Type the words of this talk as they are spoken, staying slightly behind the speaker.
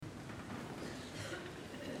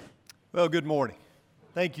Well, good morning.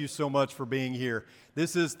 Thank you so much for being here.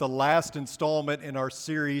 This is the last installment in our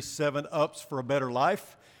series, 7 Ups for a Better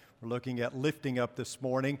Life. We're looking at lifting up this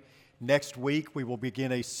morning. Next week, we will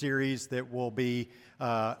begin a series that will be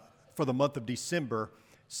for the month of December,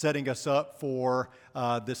 setting us up for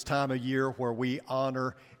this time of year where we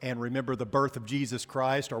honor and remember the birth of Jesus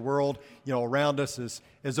Christ. Our world, around us is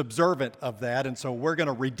observant of that, and so we're going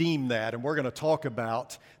to redeem that, and we're going to talk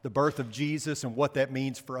about the birth of Jesus and what that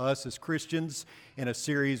means for us as Christians in a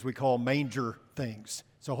series we call Manger Things.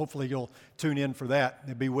 So hopefully you'll tune in for that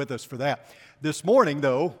and be with us for that. This morning,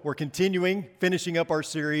 though, we're finishing up our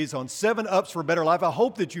series on 7 Ups for a Better Life. I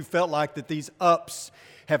hope that you felt like that these ups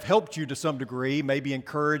have helped you to some degree, maybe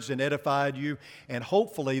encouraged and edified you, and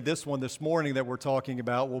hopefully this one this morning that we're talking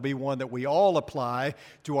about will be one that we all apply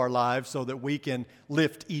to our lives so that we can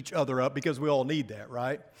lift each other up, because we all need that,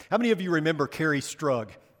 right? How many of you remember Carrie Strug?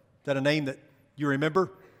 Is that a name that you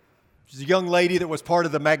remember? She's a young lady that was part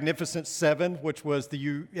of the Magnificent Seven, which was the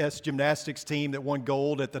U.S. gymnastics team that won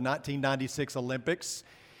gold at the 1996 Olympics.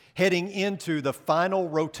 Heading into the final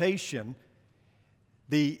rotation,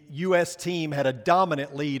 the U.S. team had a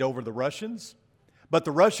dominant lead over the Russians, but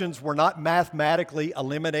the Russians were not mathematically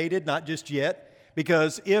eliminated, not just yet,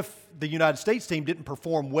 because if the United States team didn't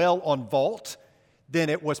perform well on vault, then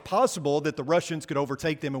it was possible that the Russians could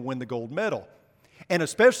overtake them and win the gold medal. And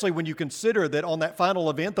especially when you consider that on that final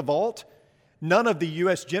event, the vault, none of the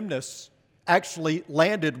U.S. gymnasts actually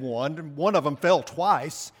landed one. One of them fell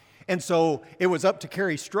twice. And so it was up to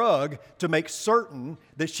Carrie Strug to make certain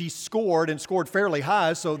that she scored and scored fairly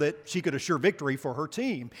high so that she could assure victory for her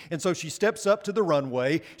team. And so she steps up to the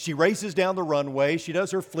runway, she races down the runway, she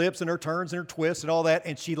does her flips and her turns and her twists and all that,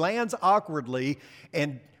 and she lands awkwardly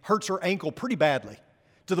and hurts her ankle pretty badly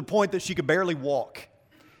to the point that she could barely walk.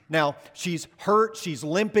 Now, she's hurt, she's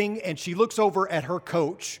limping, and she looks over at her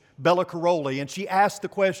coach, Bella Caroli, and she asks the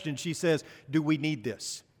question, she says, "Do we need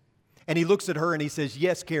this?" And he looks at her and he says,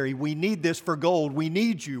 "Yes, Carrie, we need this for gold. We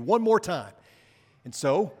need you one more time." And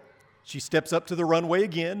so she steps up to the runway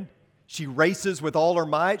again. She races with all her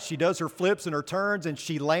might. She does her flips and her turns, and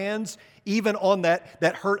she lands. Even on that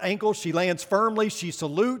hurt ankle, she lands firmly. She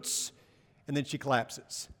salutes, and then she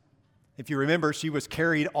collapses. If you remember, she was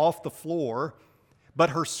carried off the floor,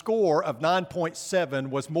 but her score of 9.7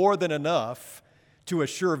 was more than enough to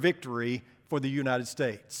assure victory for the United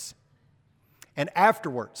States. And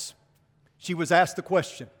afterwards, she was asked the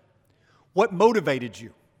question, what motivated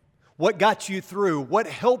you? What got you through? What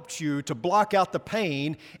helped you to block out the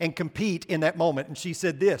pain and compete in that moment? And she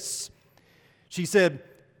said this. She said,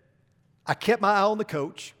 "I kept my eye on the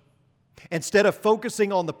coach. Instead of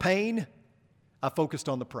focusing on the pain, I focused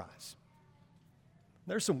on the prize."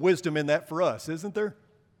 There's some wisdom in that for us, isn't there?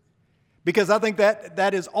 Because I think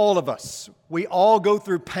that is all of us. We all go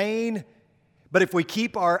through pain. But if we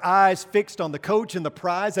keep our eyes fixed on the coach and the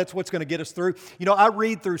prize, that's what's going to get us through. I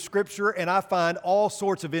read through Scripture and I find all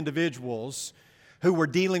sorts of individuals who were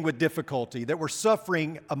dealing with difficulty, that were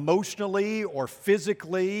suffering emotionally or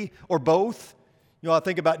physically or both. I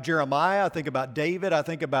think about Jeremiah, I think about David, I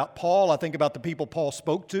think about Paul, I think about the people Paul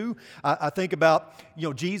spoke to. I think about,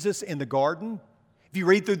 Jesus in the garden. If you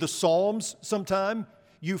read through the Psalms sometime,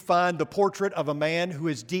 you find the portrait of a man who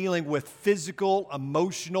is dealing with physical,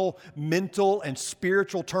 emotional, mental, and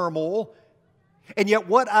spiritual turmoil. And yet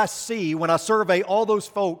what I see when I survey all those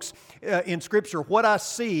folks in Scripture, what I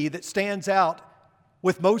see that stands out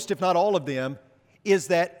with most, if not all of them, is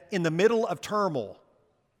that in the middle of turmoil,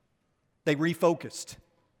 they refocused.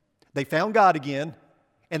 They found God again,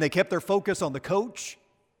 and they kept their focus on the coach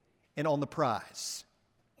and on the prize.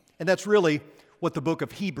 And that's really what the book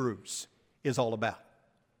of Hebrews is all about.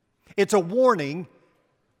 It's a warning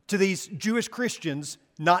to these Jewish Christians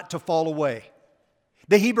not to fall away.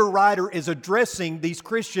 The Hebrew writer is addressing these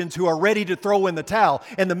Christians who are ready to throw in the towel,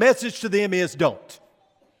 and the message to them is don't.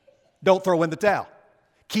 Don't throw in the towel.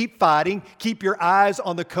 Keep fighting. Keep your eyes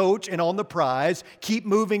on the coach and on the prize. Keep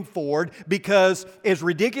moving forward, because as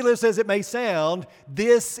ridiculous as it may sound,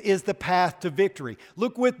 this is the path to victory.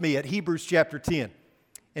 Look with me at Hebrews chapter 10.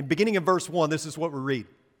 And beginning in verse 1, this is what we read.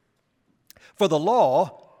 "For the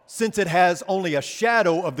law, since it has only a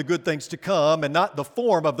shadow of the good things to come and not the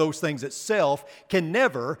form of those things itself, can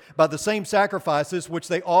never, by the same sacrifices which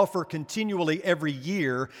they offer continually every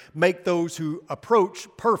year, make those who approach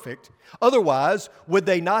perfect. Otherwise, would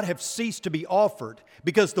they not have ceased to be offered?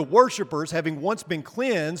 Because the worshipers, having once been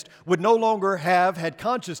cleansed, would no longer have had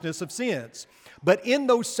consciousness of sins. But in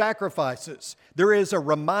those sacrifices, there is a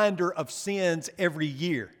reminder of sins every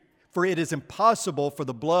year. For it is impossible for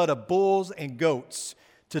the blood of bulls and goats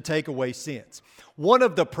to take away sins. One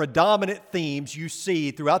of the predominant themes you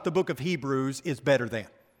see throughout the book of Hebrews is better than.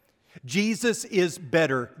 Jesus is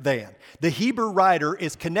better than. The Hebrew writer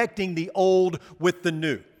is connecting the old with the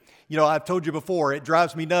new. You know, I've told you before, it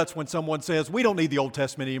drives me nuts when someone says, we don't need the Old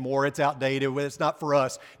Testament anymore, it's outdated, it's not for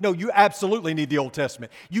us. No, you absolutely need the Old Testament.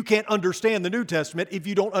 You can't understand the New Testament if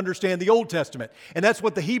you don't understand the Old Testament. And that's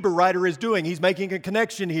what the Hebrew writer is doing. He's making a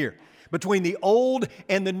connection here between the old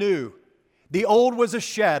and the new. The old was a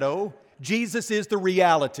shadow. Jesus is the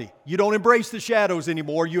reality. You don't embrace the shadows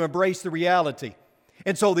anymore, you embrace the reality.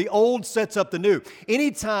 And so the old sets up the new.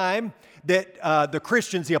 Anytime that the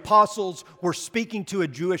Christians, the apostles, were speaking to a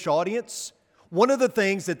Jewish audience, one of the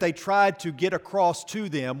things that they tried to get across to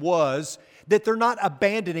them was that they're not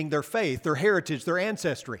abandoning their faith, their heritage, their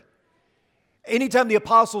ancestry. Anytime the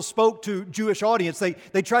apostles spoke to Jewish audience,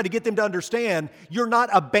 they tried to get them to understand you're not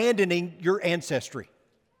abandoning your ancestry.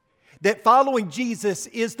 That following Jesus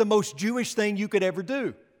is the most Jewish thing you could ever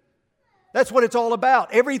do. That's what it's all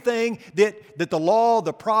about. Everything that the law,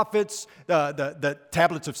 the prophets, the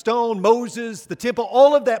tablets of stone, Moses, the temple,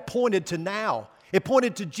 all of that pointed to now. It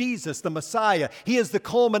pointed to Jesus, the Messiah. He is the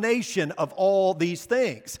culmination of all these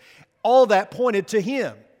things. All that pointed to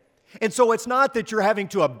Him. And so it's not that you're having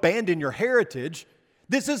to abandon your heritage.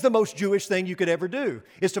 This is the most Jewish thing you could ever do,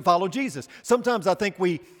 is to follow Jesus. Sometimes I think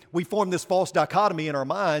we form this false dichotomy in our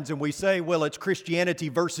minds and we say, well, it's Christianity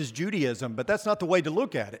versus Judaism, but that's not the way to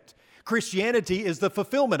look at it. Christianity is the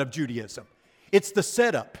fulfillment of Judaism. It's the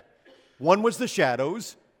setup. One was the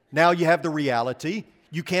shadows. Now you have the reality.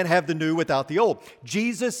 You can't have the new without the old.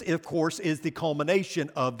 Jesus, of course, is the culmination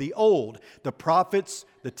of the old. The prophets,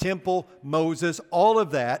 the temple, Moses, all of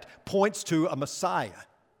that points to a Messiah.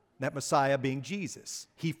 That Messiah being Jesus.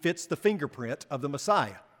 He fits the fingerprint of the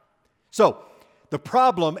Messiah. So, the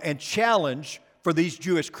problem and challenge for these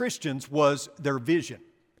Jewish Christians was their vision.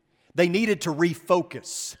 They needed to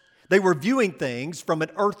refocus. They were viewing things from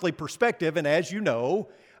an earthly perspective, and as you know,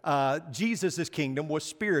 Jesus' kingdom was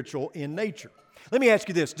spiritual in nature. Let me ask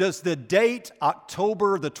you this. Does the date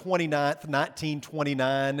October the 29th,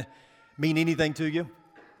 1929 mean anything to you?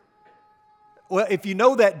 Well, if you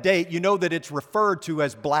know that date, you know that it's referred to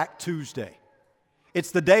as Black Tuesday.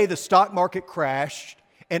 It's the day the stock market crashed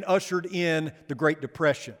and ushered in the Great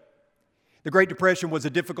Depression. The Great Depression was a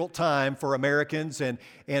difficult time for Americans, and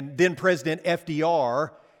then President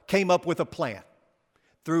FDR came up with a plan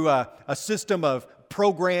through a system of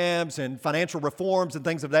programs and financial reforms and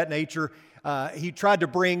things of that nature. He tried to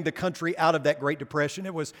bring the country out of that Great Depression.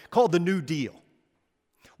 It was called the New Deal.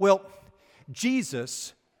 Well,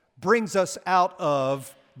 Jesus brings us out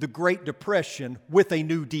of the Great Depression with a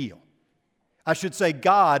new deal. I should say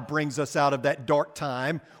God brings us out of that dark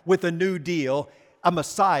time with a new deal, a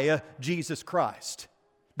Messiah, Jesus Christ.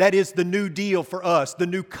 That is the new deal for us, the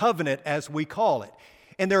new covenant as we call it.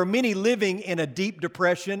 And there are many living in a deep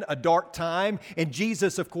depression, a dark time, and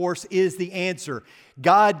Jesus, of course, is the answer.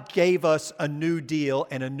 God gave us a new deal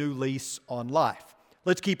and a new lease on life.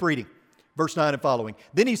 Let's keep reading. Verse 9 and following.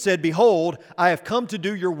 Then He said, "Behold, I have come to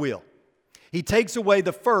do your will." He takes away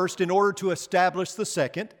the first in order to establish the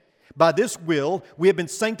second. By this will, we have been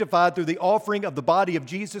sanctified through the offering of the body of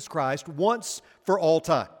Jesus Christ once for all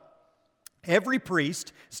time. Every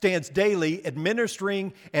priest stands daily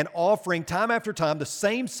administering and offering time after time the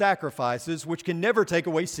same sacrifices which can never take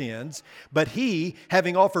away sins. But He,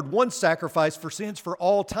 having offered one sacrifice for sins for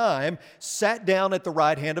all time, sat down at the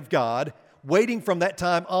right hand of God, waiting from that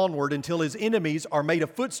time onward until His enemies are made a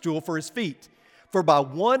footstool for His feet. For by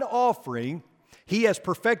one offering He has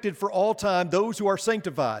perfected for all time those who are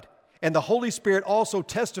sanctified. And the Holy Spirit also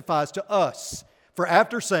testifies to us. For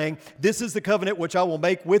after saying, "This is the covenant which I will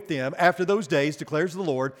make with them after those days, declares the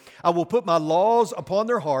Lord, I will put my laws upon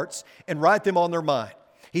their hearts and write them on their mind."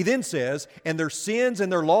 He then says, "And their sins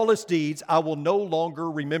and their lawless deeds I will no longer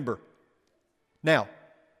remember." Now,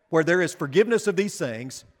 where there is forgiveness of these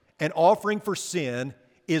things, an offering for sin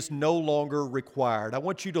is no longer required. I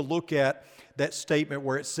want you to look at that statement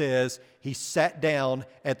where it says, He sat down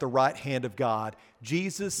at the right hand of God.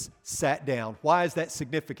 Jesus sat down. Why is that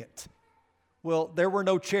significant? Well, there were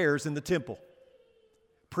no chairs in the temple.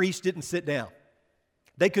 Priests didn't sit down.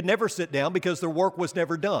 They could never sit down because their work was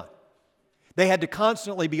never done. They had to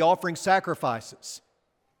constantly be offering sacrifices.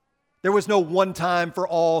 There was no one time for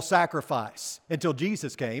all sacrifice until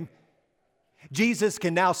Jesus came. Jesus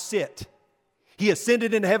can now sit. He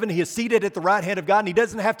ascended into heaven. He is seated at the right hand of God, and He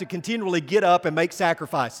doesn't have to continually get up and make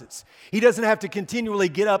sacrifices. He doesn't have to continually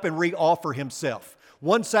get up and re-offer Himself.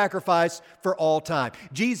 One sacrifice for all time.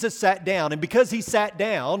 Jesus sat down, and because He sat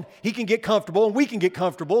down, He can get comfortable, and we can get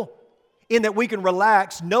comfortable in that we can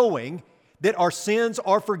relax knowing that our sins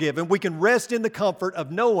are forgiven. We can rest in the comfort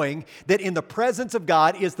of knowing that in the presence of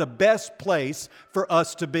God is the best place for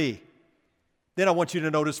us to be. Then I want you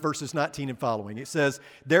to notice verses 19 and following. It says,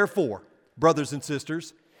 "Therefore, brothers and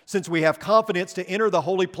sisters, since we have confidence to enter the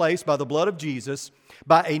holy place by the blood of Jesus,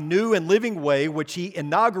 by a new and living way which He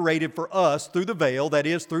inaugurated for us through the veil, that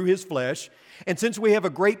is, through His flesh, and since we have a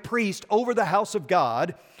great priest over the house of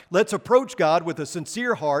God, let's approach God with a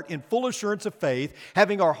sincere heart in full assurance of faith,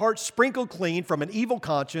 having our hearts sprinkled clean from an evil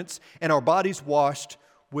conscience and our bodies washed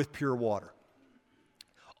with pure water."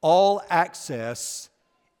 All access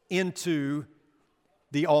into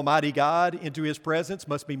the Almighty God, into His presence,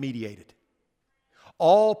 must be mediated.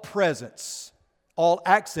 All presence, all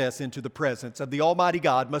access into the presence of the Almighty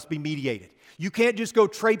God must be mediated. You can't just go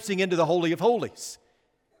traipsing into the Holy of Holies.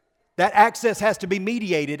 That access has to be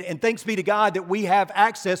mediated, and thanks be to God that we have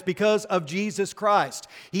access because of Jesus Christ.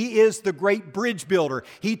 He is the great bridge builder.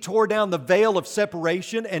 He tore down the veil of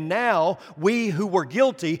separation, and now we who were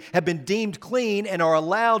guilty have been deemed clean and are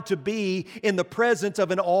allowed to be in the presence of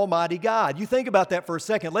an almighty God. You think about that for a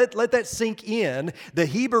second. Let that sink in. The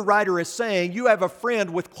Hebrew writer is saying, you have a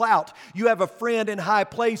friend with clout. You have a friend in high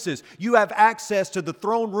places. You have access to the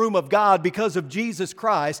throne room of God because of Jesus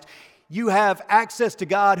Christ. You have access to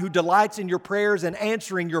God who delights in your prayers and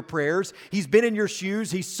answering your prayers. He's been in your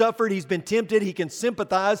shoes. He's suffered. He's been tempted. He can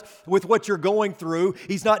sympathize with what you're going through.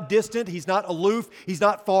 He's not distant. He's not aloof. He's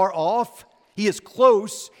not far off. He is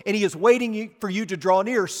close, and He is waiting for you to draw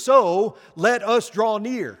near. So let us draw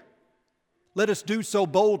near. Let us do so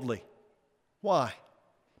boldly. Why?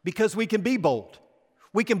 Because we can be bold.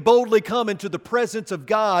 We can boldly come into the presence of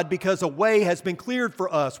God because a way has been cleared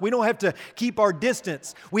for us. We don't have to keep our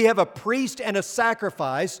distance. We have a priest and a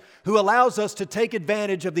sacrifice who allows us to take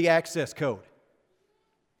advantage of the access code.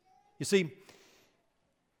 You see,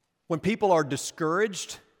 when people are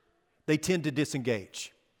discouraged, they tend to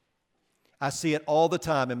disengage. I see it all the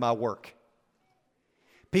time in my work.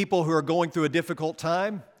 People who are going through a difficult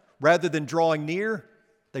time, rather than drawing near,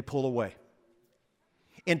 they pull away.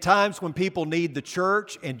 In times when people need the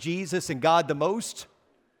church and Jesus and God the most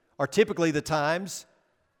are typically the times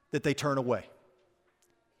that they turn away.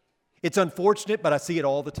 It's unfortunate, but I see it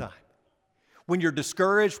all the time. When you're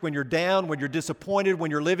discouraged, when you're down, when you're disappointed,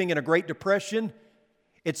 when you're living in a great depression,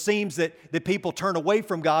 it seems that people turn away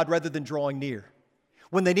from God rather than drawing near.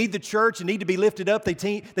 When they need the church and need to be lifted up,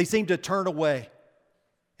 they seem to turn away.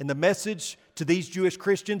 And the message to these Jewish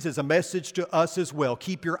Christians is a message to us as well.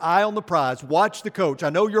 Keep your eye on the prize. Watch the coach. I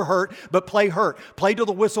know you're hurt, but play hurt. Play till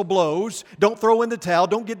the whistle blows. Don't throw in the towel.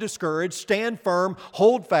 Don't get discouraged. Stand firm.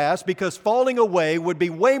 Hold fast, because falling away would be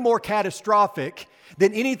way more catastrophic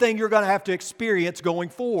than anything you're going to have to experience going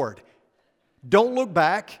forward. Don't look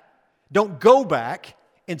back. Don't go back.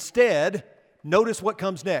 Instead, notice what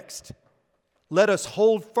comes next. Let us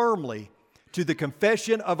hold firmly to the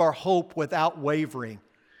confession of our hope without wavering.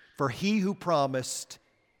 For He who promised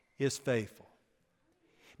is faithful.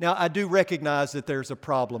 Now, I do recognize that there's a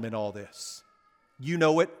problem in all this. You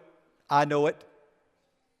know it. I know it.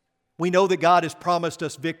 We know that God has promised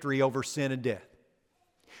us victory over sin and death.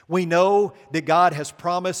 We know that God has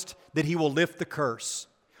promised that He will lift the curse.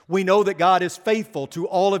 We know that God is faithful to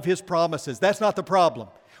all of His promises. That's not the problem.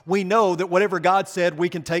 We know that whatever God said, we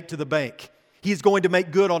can take to the bank. He's going to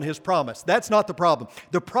make good on His promise. That's not the problem.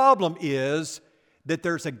 The problem is that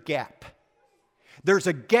there's a gap. There's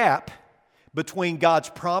a gap between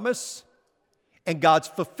God's promise and God's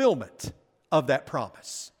fulfillment of that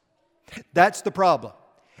promise. That's the problem.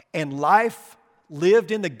 And life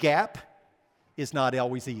lived in the gap is not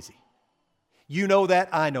always easy. You know that,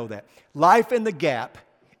 I know that. Life in the gap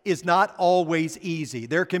is not always easy.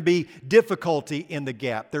 There can be difficulty in the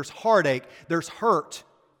gap. There's heartache, there's hurt,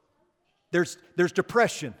 there's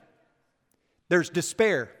depression, there's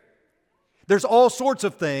despair. There's all sorts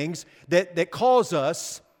of things that cause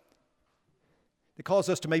us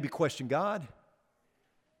to maybe question God,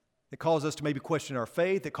 that cause us to maybe question our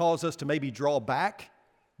faith, that cause us to maybe draw back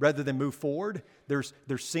rather than move forward. There's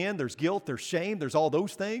sin, there's guilt, there's shame, there's all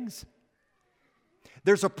those things.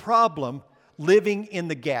 There's a problem living in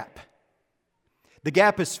the gap. The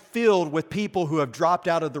gap is filled with people who have dropped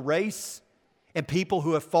out of the race and people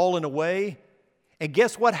who have fallen away. And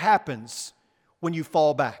guess what happens when you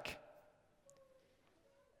fall back?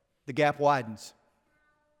 The gap widens.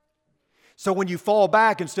 So when you fall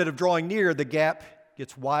back, instead of drawing near, the gap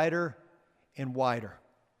gets wider and wider.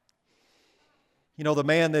 You know, the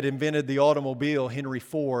man that invented the automobile, Henry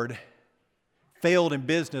Ford, failed in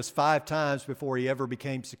business 5 times before he ever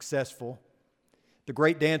became successful. The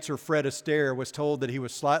great dancer Fred Astaire was told that he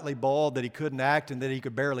was slightly bald, that he couldn't act, and that he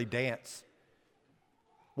could barely dance.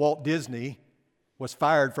 Walt Disney was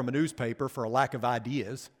fired from a newspaper for a lack of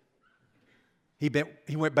ideas. He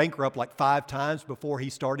went bankrupt like 5 times before he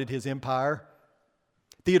started his empire.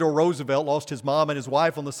 Theodore Roosevelt lost his mom and his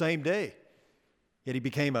wife on the same day. Yet he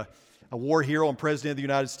became a war hero and president of the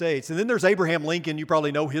United States. And then there's Abraham Lincoln. You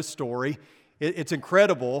probably know his story. It's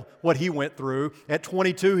incredible what he went through. At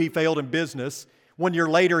 22, he failed in business. 1 year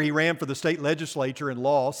later, he ran for the state legislature and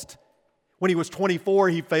lost. When he was 24,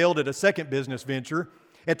 he failed at a second business venture.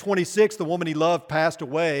 At 26, the woman he loved passed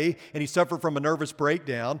away, and he suffered from a nervous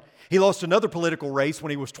breakdown. He lost another political race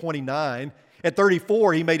when he was 29. At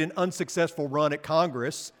 34, he made an unsuccessful run at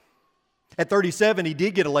Congress. At 37, he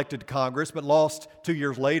did get elected to Congress, but lost 2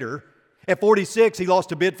 years later. At 46, he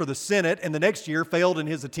lost a bid for the Senate, and the next year failed in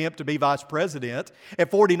his attempt to be vice president.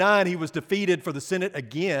 At 49, he was defeated for the Senate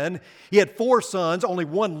again. He had 4 sons, only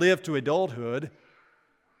one lived to adulthood.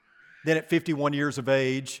 Then at 51 years of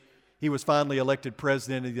age, he was finally elected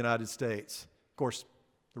president of the United States. Of course,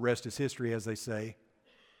 the rest is history, as they say.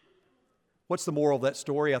 What's the moral of that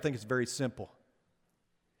story? I think it's very simple.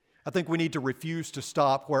 I think we need to refuse to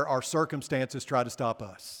stop where our circumstances try to stop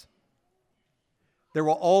us. There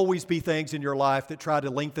will always be things in your life that try to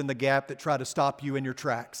lengthen the gap, that try to stop you in your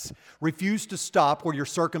tracks. Refuse to stop where your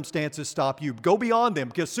circumstances stop you. Go beyond them,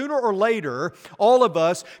 because sooner or later, all of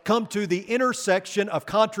us come to the intersection of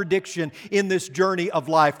contradiction in this journey of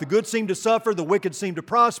life. The good seem to suffer, the wicked seem to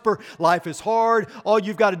prosper, life is hard. All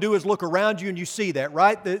you've got to do is look around you and you see that,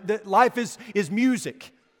 right? The life is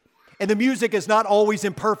music, and the music is not always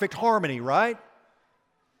in perfect harmony, right?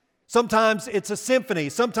 Sometimes it's a symphony,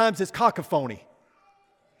 sometimes it's cacophony.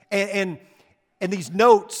 And these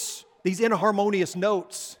notes, these inharmonious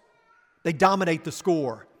notes, they dominate the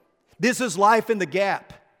score. This is life in the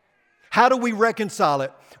gap. How do we reconcile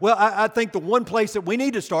it? Well, I think the one place that we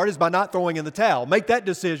need to start is by not throwing in the towel. Make that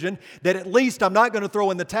decision that at least I'm not going to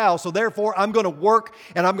throw in the towel, so therefore I'm going to work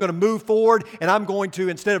and I'm going to move forward, and I'm going to,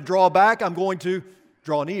 instead of draw back, I'm going to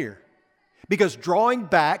draw near. Because drawing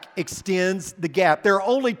back extends the gap. There are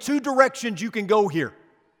only 2 directions you can go here: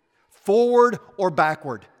 forward or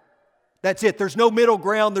backward. That's it. There's no middle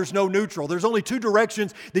ground. There's no neutral. There's only 2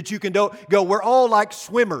 directions that you can go. We're all like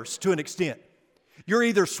swimmers to an extent. You're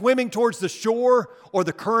either swimming towards the shore or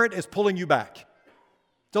the current is pulling you back.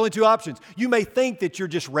 It's only 2 options. You may think that you're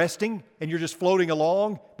just resting and you're just floating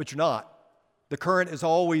along, but you're not. The current is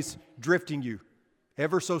always drifting you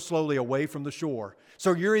ever so slowly away from the shore.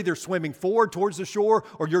 So you're either swimming forward towards the shore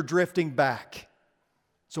or you're drifting back.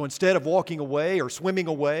 So instead of walking away or swimming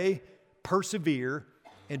away, persevere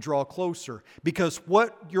and draw closer. Because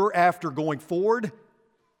what you're after going forward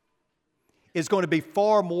is going to be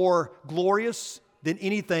far more glorious than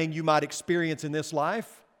anything you might experience in this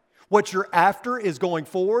life. What you're after is going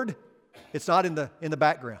forward. It's not in the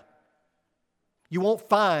background. You won't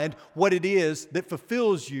find what it is that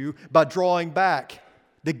fulfills you by drawing back.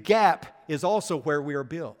 The gap is also where we are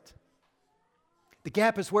built. The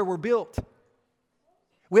gap is where we're built.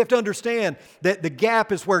 We have to understand that the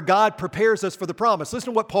gap is where God prepares us for the promise.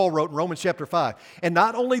 Listen to what Paul wrote in Romans chapter 5. And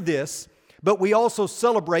not only this, but we also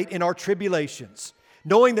celebrate in our tribulations,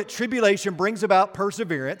 knowing that tribulation brings about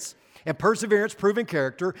perseverance, and perseverance proven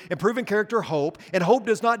character, and proven character hope, and hope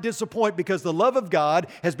does not disappoint because the love of God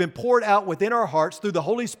has been poured out within our hearts through the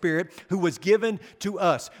Holy Spirit who was given to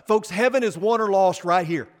us. Folks, heaven is won or lost right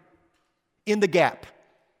here in the gap.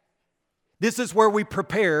 This is where we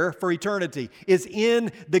prepare for eternity, is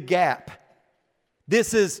in the gap.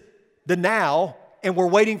 This is the now, and we're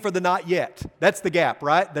waiting for the not yet. That's the gap,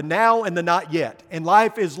 right? The now and the not yet. And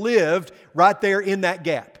life is lived right there in that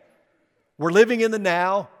gap. We're living in the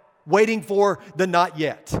now, waiting for the not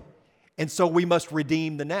yet. And so we must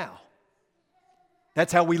redeem the now.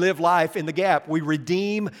 That's how we live life in the gap. We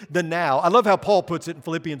redeem the now. I love how Paul puts it in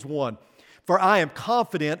Philippians 1. For I am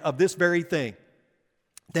confident of this very thing,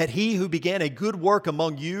 that he who began a good work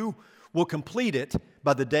among you will complete it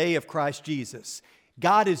by the day of Christ Jesus.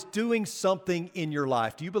 God is doing something in your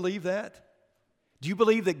life. Do you believe that? Do you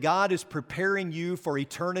believe that God is preparing you for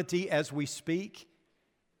eternity as we speak?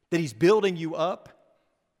 That He's building you up?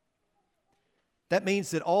 That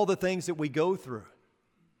means that all the things that we go through,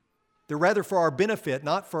 they're rather for our benefit,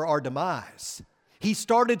 not for our demise. He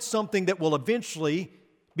started something that will eventually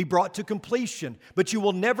be brought to completion, but you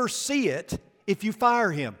will never see it if you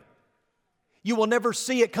fire Him. You will never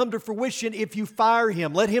see it come to fruition if you fire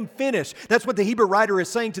Him. Let Him finish. That's what the Hebrew writer is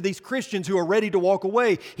saying to these Christians who are ready to walk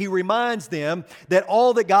away. He reminds them that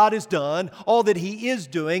all that God has done, all that He is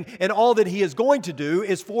doing, and all that He is going to do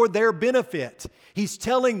is for their benefit. He's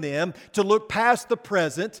telling them to look past the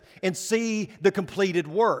present and see the completed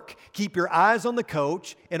work. Keep your eyes on the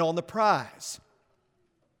coach and on the prize.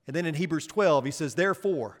 And then in Hebrews 12, he says,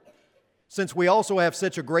 therefore, since we also have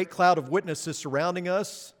such a great cloud of witnesses surrounding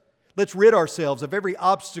us, let's rid ourselves of every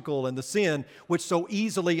obstacle and the sin which so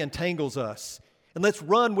easily entangles us. And let's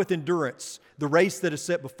run with endurance the race that is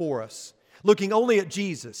set before us, looking only at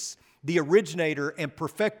Jesus, the originator and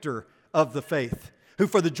perfecter of the faith, who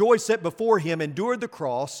for the joy set before him endured the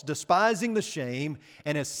cross, despising the shame,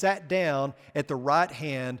 and has sat down at the right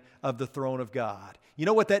hand of the throne of God. You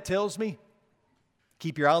know what that tells me?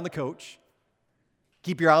 Keep your eye on the coach.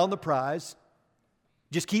 Keep your eye on the prize.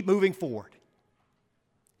 Just keep moving forward.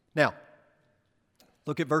 Now,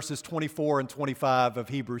 look at verses 24 and 25 of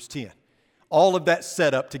Hebrews 10. All of that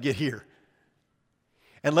set up to get here.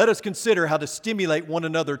 And let us consider how to stimulate one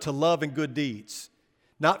another to love and good deeds,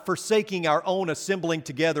 not forsaking our own assembling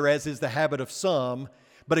together as is the habit of some,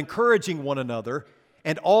 but encouraging one another,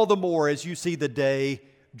 and all the more as you see the day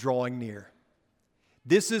drawing near.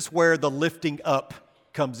 This is where the lifting up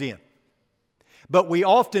comes in. But we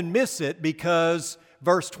often miss it because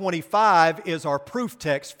verse 25 is our proof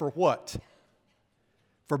text for what?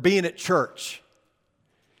 For being at church.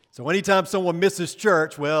 So anytime someone misses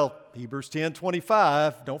church, well, Hebrews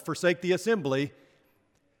 10:25, don't forsake the assembly.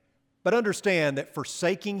 But understand that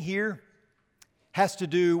forsaking here has to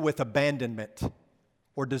do with abandonment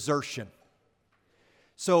or desertion.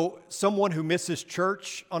 So someone who misses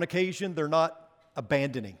church on occasion, they're not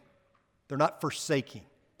abandoning. They're not forsaking.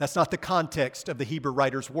 That's not the context of the Hebrew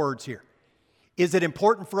writer's words here. Is it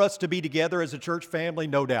important for us to be together as a church family?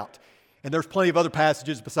 No doubt. And there's plenty of other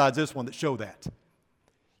passages besides this one that show that.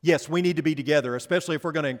 Yes, we need to be together, especially if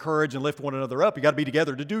we're going to encourage and lift one another up. You've got to be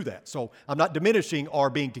together to do that. So I'm not diminishing our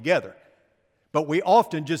being together. But we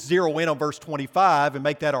often just zero in on verse 25 and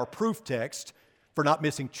make that our proof text for not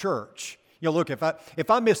missing church. You know, look, if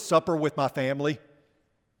I miss supper with my family,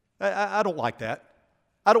 I don't like that.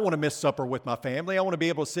 I don't want to miss supper with my family. I want to be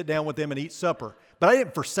able to sit down with them and eat supper. But I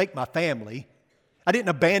didn't forsake my family. I didn't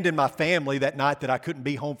abandon my family that night that I couldn't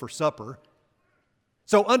be home for supper.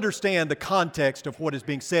 So understand the context of what is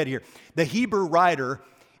being said here. The Hebrew writer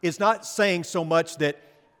is not saying so much that,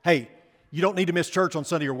 hey, you don't need to miss church on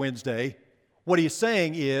Sunday or Wednesday. What he's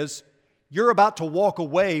saying is, you're about to walk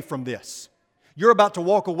away from this. You're about to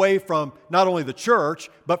walk away from not only the church,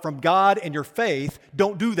 but from God and your faith.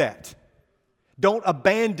 Don't do that. Don't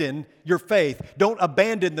abandon your faith. Don't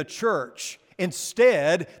abandon the church.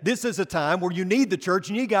 Instead, this is a time where you need the church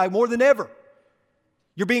and you need God more than ever.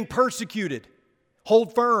 You're being persecuted.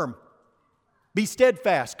 Hold firm. Be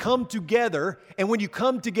steadfast. Come together. And when you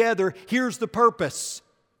come together, here's the purpose: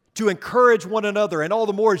 to encourage one another, and all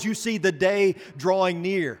the more as you see the day drawing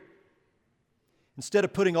near. Instead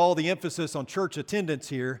of putting all the emphasis on church attendance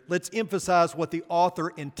here, let's emphasize what the author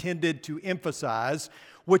intended to emphasize,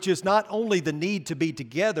 which is not only the need to be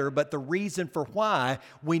together, but the reason for why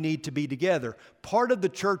we need to be together. Part of the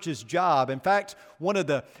church's job, in fact, one of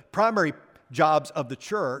the primary jobs of the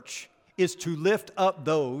church, is to lift up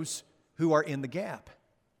those who are in the gap.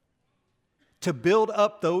 To build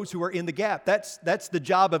up those who are in the gap. That's the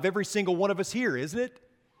job of every single one of us here, isn't it?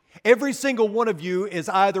 Every single one of you is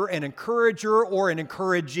either an encourager or an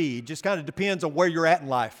encouragee. It just kind of depends on where you're at in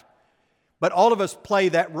life. But all of us play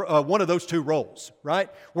that one of those two roles, right?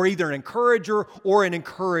 We're either an encourager or an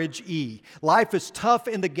encouragee. Life is tough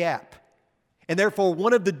in the gap. And therefore,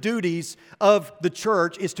 one of the duties of the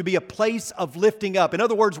church is to be a place of lifting up. In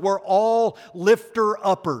other words, we're all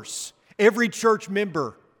lifter-uppers. Every church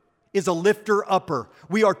member is a lifter-upper.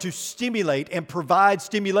 We are to stimulate and provide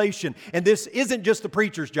stimulation. And this isn't just the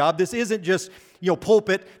preacher's job. This isn't just,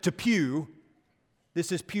 pulpit to pew.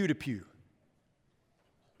 This is pew to pew.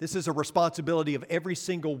 This is a responsibility of every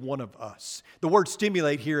single one of us. The word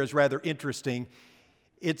stimulate here is rather interesting.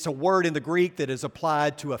 It's a word in the Greek that is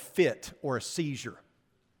applied to a fit or a seizure.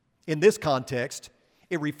 In this context,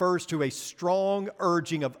 it refers to a strong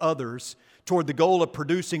urging of others toward the goal of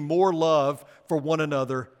producing more love for one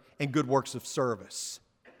another and good works of service.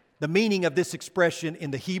 The meaning of this expression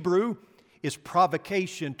in the Hebrew is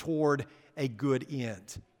provocation toward a good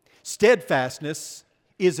end. Steadfastness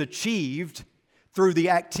is achieved through the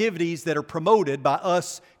activities that are promoted by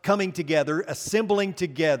us coming together, assembling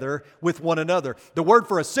together with one another. The word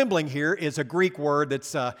for assembling here is a Greek word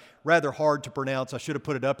that's rather hard to pronounce. I should have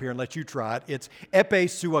put it up here and let you try it. It's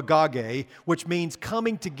episuagage, which means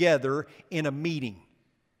coming together in a meeting.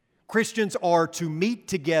 Christians are to meet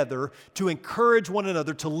together, to encourage one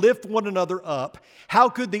another, to lift one another up. How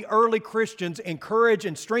could the early Christians encourage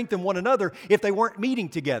and strengthen one another if they weren't meeting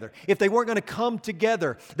together? If they weren't going to come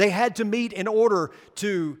together? They had to meet in order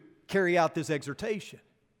to carry out this exhortation.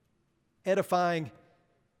 Edifying,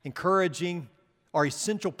 encouraging, are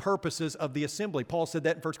essential purposes of the assembly. Paul said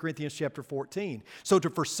that in 1 Corinthians chapter 14. So to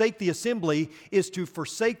forsake the assembly is to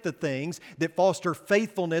forsake the things that foster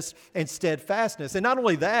faithfulness and steadfastness. And not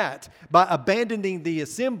only that, by abandoning the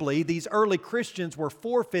assembly, these early Christians were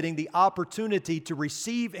forfeiting the opportunity to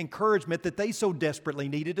receive encouragement that they so desperately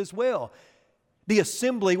needed as well. The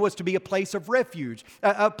assembly was to be a place of refuge,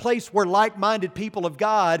 a place where like-minded people of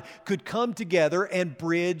God could come together and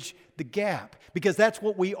bridge the gap. Because that's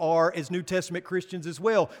what we are as New Testament Christians as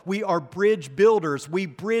well. We are bridge builders. We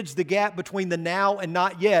bridge the gap between the now and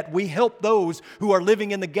not yet. We help those who are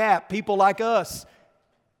living in the gap, people like us.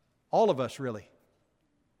 All of us, really.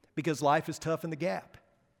 Because life is tough in the gap.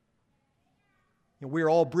 And we're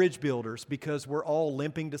all bridge builders because we're all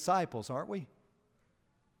limping disciples, aren't we?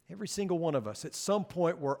 Every single one of us. At some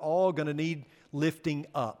point, we're all going to need lifting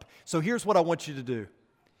up. So here's what I want you to do.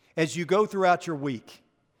 As you go throughout your week,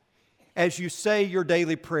 as you say your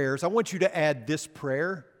daily prayers, I want you to add this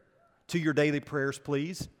prayer to your daily prayers,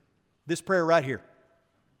 please. This prayer right here.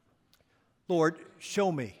 Lord,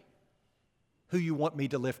 show me who you want me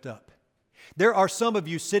to lift up. There are some of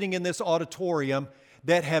you sitting in this auditorium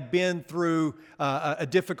that have been through a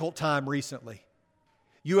difficult time recently.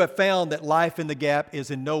 You have found that life in the gap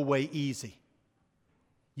is in no way easy.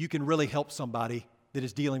 You can really help somebody that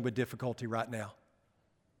is dealing with difficulty right now.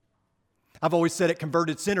 I've always said it,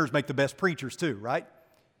 converted sinners make the best preachers too, right?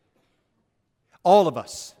 All of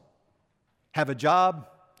us have a job,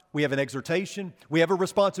 we have an exhortation, we have a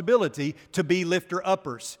responsibility to be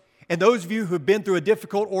lifter-uppers. And those of you who have been through a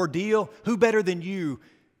difficult ordeal, who better than you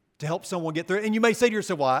to help someone get through it? And you may say to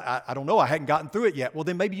yourself, well, I don't know, I hadn't gotten through it yet. Well,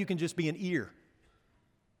 then maybe you can just be an ear.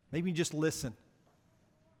 Maybe you just listen.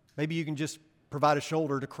 Maybe you can just provide a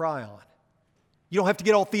shoulder to cry on. You don't have to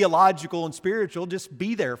get all theological and spiritual. Just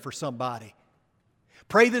be there for somebody.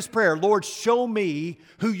 Pray this prayer, Lord, show me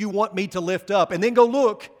who you want me to lift up. And then go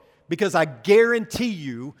look, because I guarantee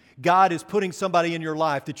you God is putting somebody in your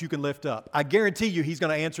life that you can lift up. I guarantee you He's going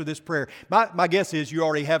to answer this prayer. My guess is you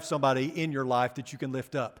already have somebody in your life that you can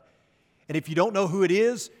lift up. And if you don't know who it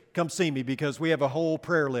is, come see me, because we have a whole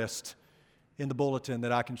prayer list in the bulletin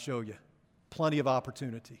that I can show you. Plenty of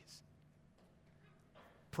opportunities.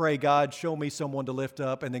 Pray, God, show me someone to lift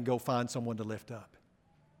up, and then go find someone to lift up.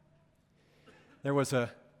 There was a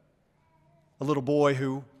little boy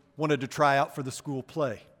who wanted to try out for the school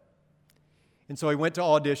play. And so he went to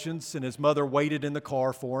auditions, and his mother waited in the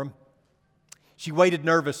car for him. She waited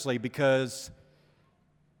nervously because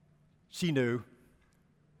she knew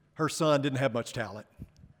her son didn't have much talent.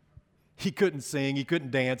 He couldn't sing, he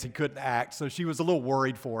couldn't dance, he couldn't act, so she was a little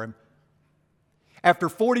worried for him. After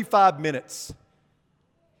 45 minutes,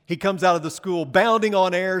 he comes out of the school bounding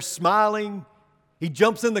on air, smiling. He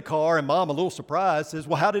jumps in the car, and Mom, a little surprised, says,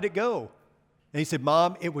 well, how did it go? And he said,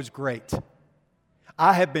 Mom, it was great.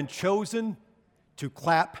 I have been chosen to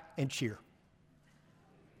clap and cheer.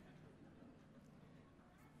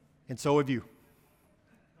 And so have you.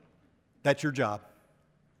 That's your job.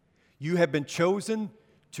 You have been chosen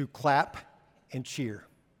to clap and cheer.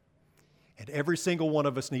 And every single one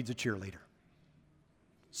of us needs a cheerleader.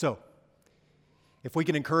 So, if we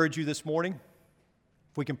can encourage you this morning,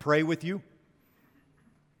 if we can pray with you,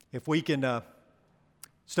 if we can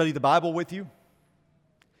study the Bible with you,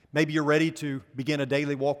 maybe you're ready to begin a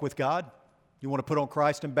daily walk with God, you want to put on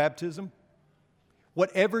Christ in baptism,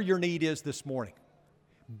 whatever your need is this morning,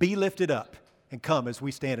 be lifted up and come as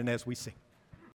we stand and as we sing.